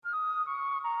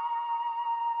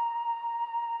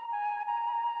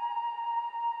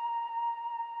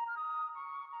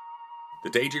The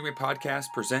Daydreaming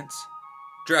Podcast presents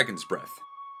Dragon's Breath,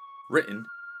 written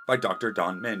by Dr.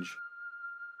 Don Menge.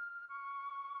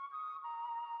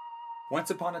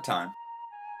 Once upon a time,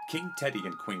 King Teddy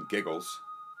and Queen Giggles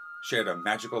shared a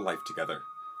magical life together,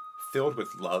 filled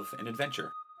with love and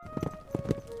adventure.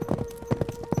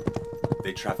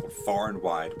 They traveled far and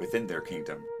wide within their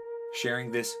kingdom,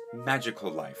 sharing this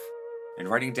magical life, and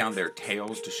writing down their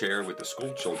tales to share with the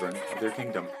school children of their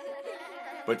kingdom.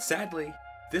 But sadly,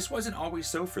 this wasn't always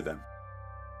so for them.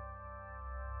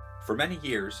 For many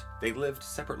years, they lived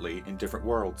separately in different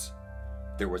worlds.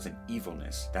 There was an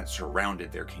evilness that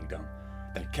surrounded their kingdom,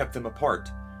 that kept them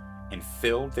apart, and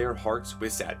filled their hearts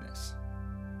with sadness.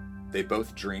 They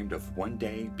both dreamed of one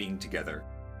day being together,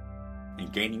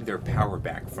 and gaining their power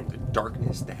back from the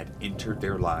darkness that had entered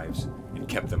their lives and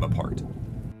kept them apart.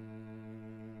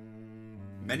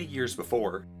 Many years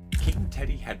before, King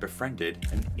Teddy had befriended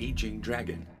an aging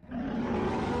dragon.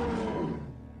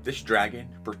 This dragon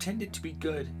pretended to be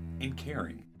good and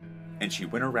caring, and she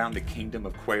went around the kingdom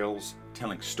of quails,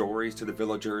 telling stories to the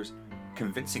villagers,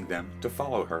 convincing them to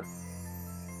follow her.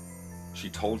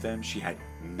 She told them she had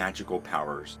magical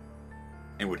powers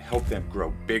and would help them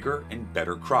grow bigger and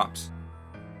better crops.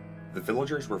 The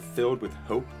villagers were filled with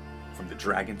hope from the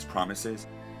dragon's promises,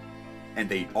 and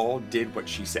they all did what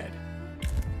she said.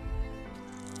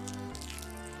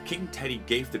 King Teddy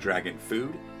gave the dragon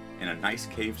food and a nice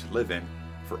cave to live in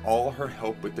for all her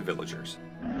help with the villagers.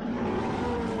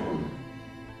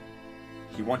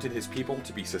 He wanted his people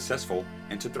to be successful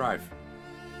and to thrive.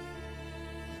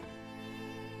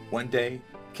 One day,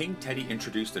 King Teddy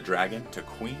introduced the dragon to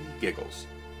Queen Giggles.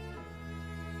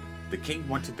 The king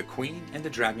wanted the queen and the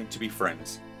dragon to be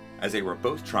friends, as they were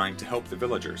both trying to help the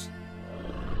villagers.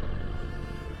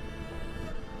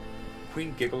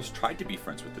 Queen Giggles tried to be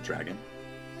friends with the dragon,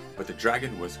 but the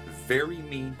dragon was very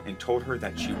mean and told her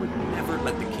that she would never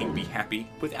let the king be happy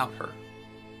without her.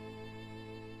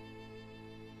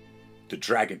 The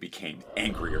dragon became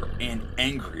angrier and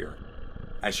angrier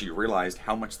as she realized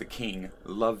how much the king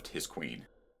loved his queen.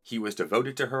 He was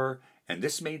devoted to her, and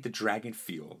this made the dragon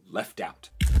feel left out.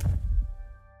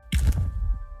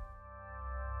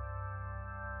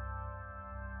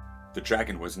 The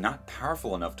dragon was not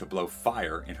powerful enough to blow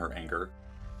fire in her anger,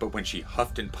 but when she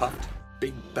huffed and puffed,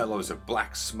 big bellows of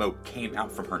black smoke came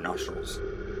out from her nostrils.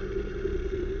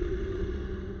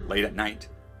 Late at night,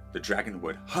 the dragon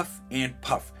would huff and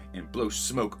puff and blow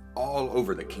smoke all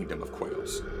over the kingdom of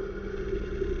quails.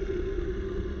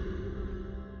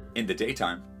 In the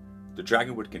daytime, the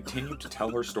dragon would continue to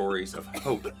tell her stories of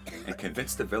hope and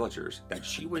convince the villagers that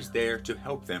she was there to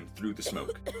help them through the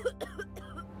smoke.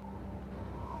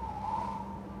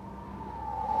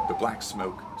 The black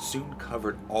smoke soon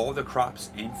covered all the crops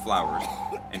and flowers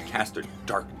and cast a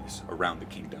darkness around the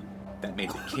kingdom that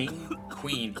made the king,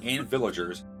 queen, and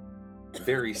villagers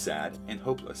very sad and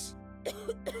hopeless.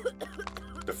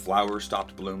 The flowers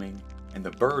stopped blooming, and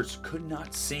the birds could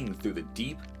not sing through the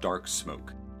deep, dark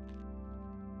smoke.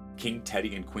 King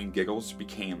Teddy and Queen Giggles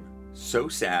became so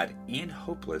sad and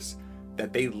hopeless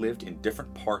that they lived in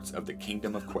different parts of the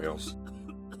kingdom of quails.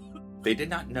 They did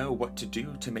not know what to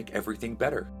do to make everything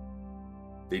better.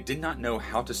 They did not know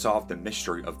how to solve the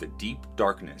mystery of the deep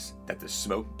darkness that the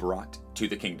smoke brought to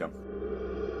the kingdom.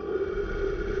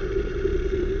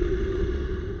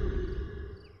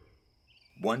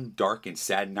 One dark and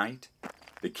sad night,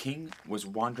 the king was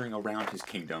wandering around his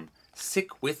kingdom,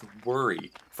 sick with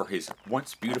worry for his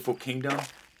once beautiful kingdom,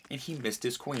 and he missed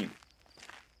his queen.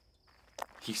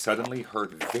 He suddenly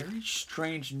heard very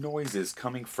strange noises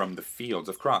coming from the fields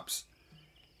of crops.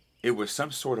 It was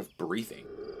some sort of breathing.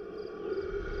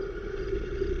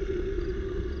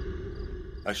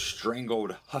 A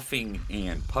strangled huffing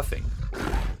and puffing.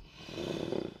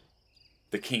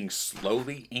 The king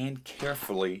slowly and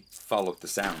carefully followed the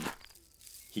sound.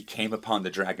 He came upon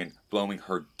the dragon blowing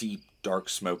her deep, dark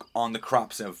smoke on the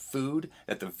crops of food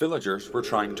that the villagers were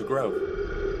trying to grow.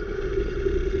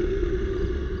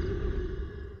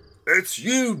 "It's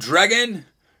you, dragon!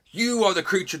 You are the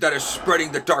creature that is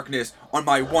spreading the darkness on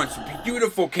my once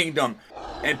beautiful kingdom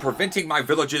and preventing my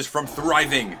villages from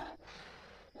thriving.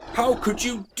 How could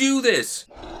you do this?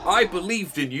 I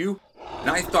believed in you, and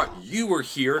I thought you were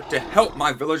here to help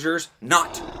my villagers,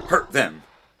 not hurt them.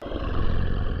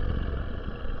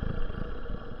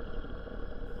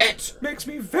 It makes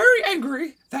me very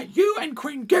angry that you and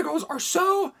Queen Giggles are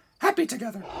so happy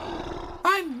together.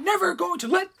 I'm never going to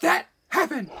let that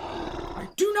happen. I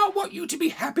do not want you to be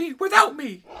happy without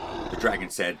me," the dragon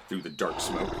said through the dark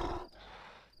smoke.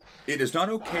 "It is not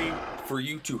okay for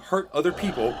you to hurt other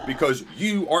people because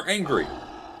you are angry.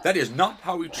 That is not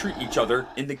how we treat each other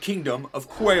in the kingdom of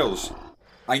quails.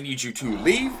 I need you to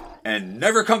leave and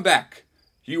never come back.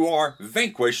 You are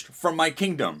vanquished from my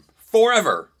kingdom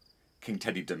forever, King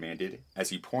Teddy demanded as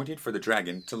he pointed for the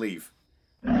dragon to leave.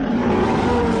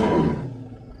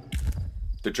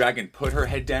 The dragon put her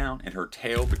head down and her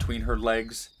tail between her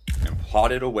legs and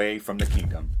plodded away from the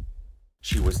kingdom.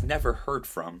 She was never heard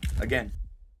from again.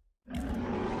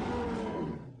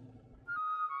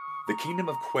 The kingdom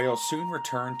of Quail soon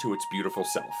returned to its beautiful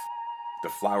self. The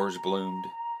flowers bloomed,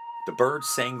 the birds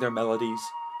sang their melodies,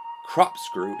 crops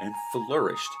grew and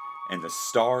flourished, and the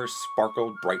stars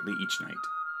sparkled brightly each night.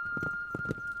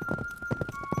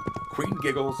 Queen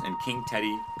Giggles and King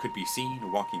Teddy could be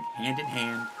seen walking hand in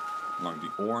hand along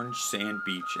the orange sand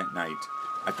beach at night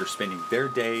after spending their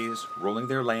days ruling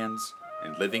their lands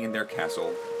and living in their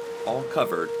castle, all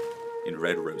covered in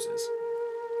red roses.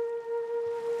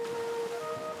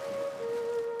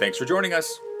 Thanks for joining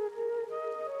us.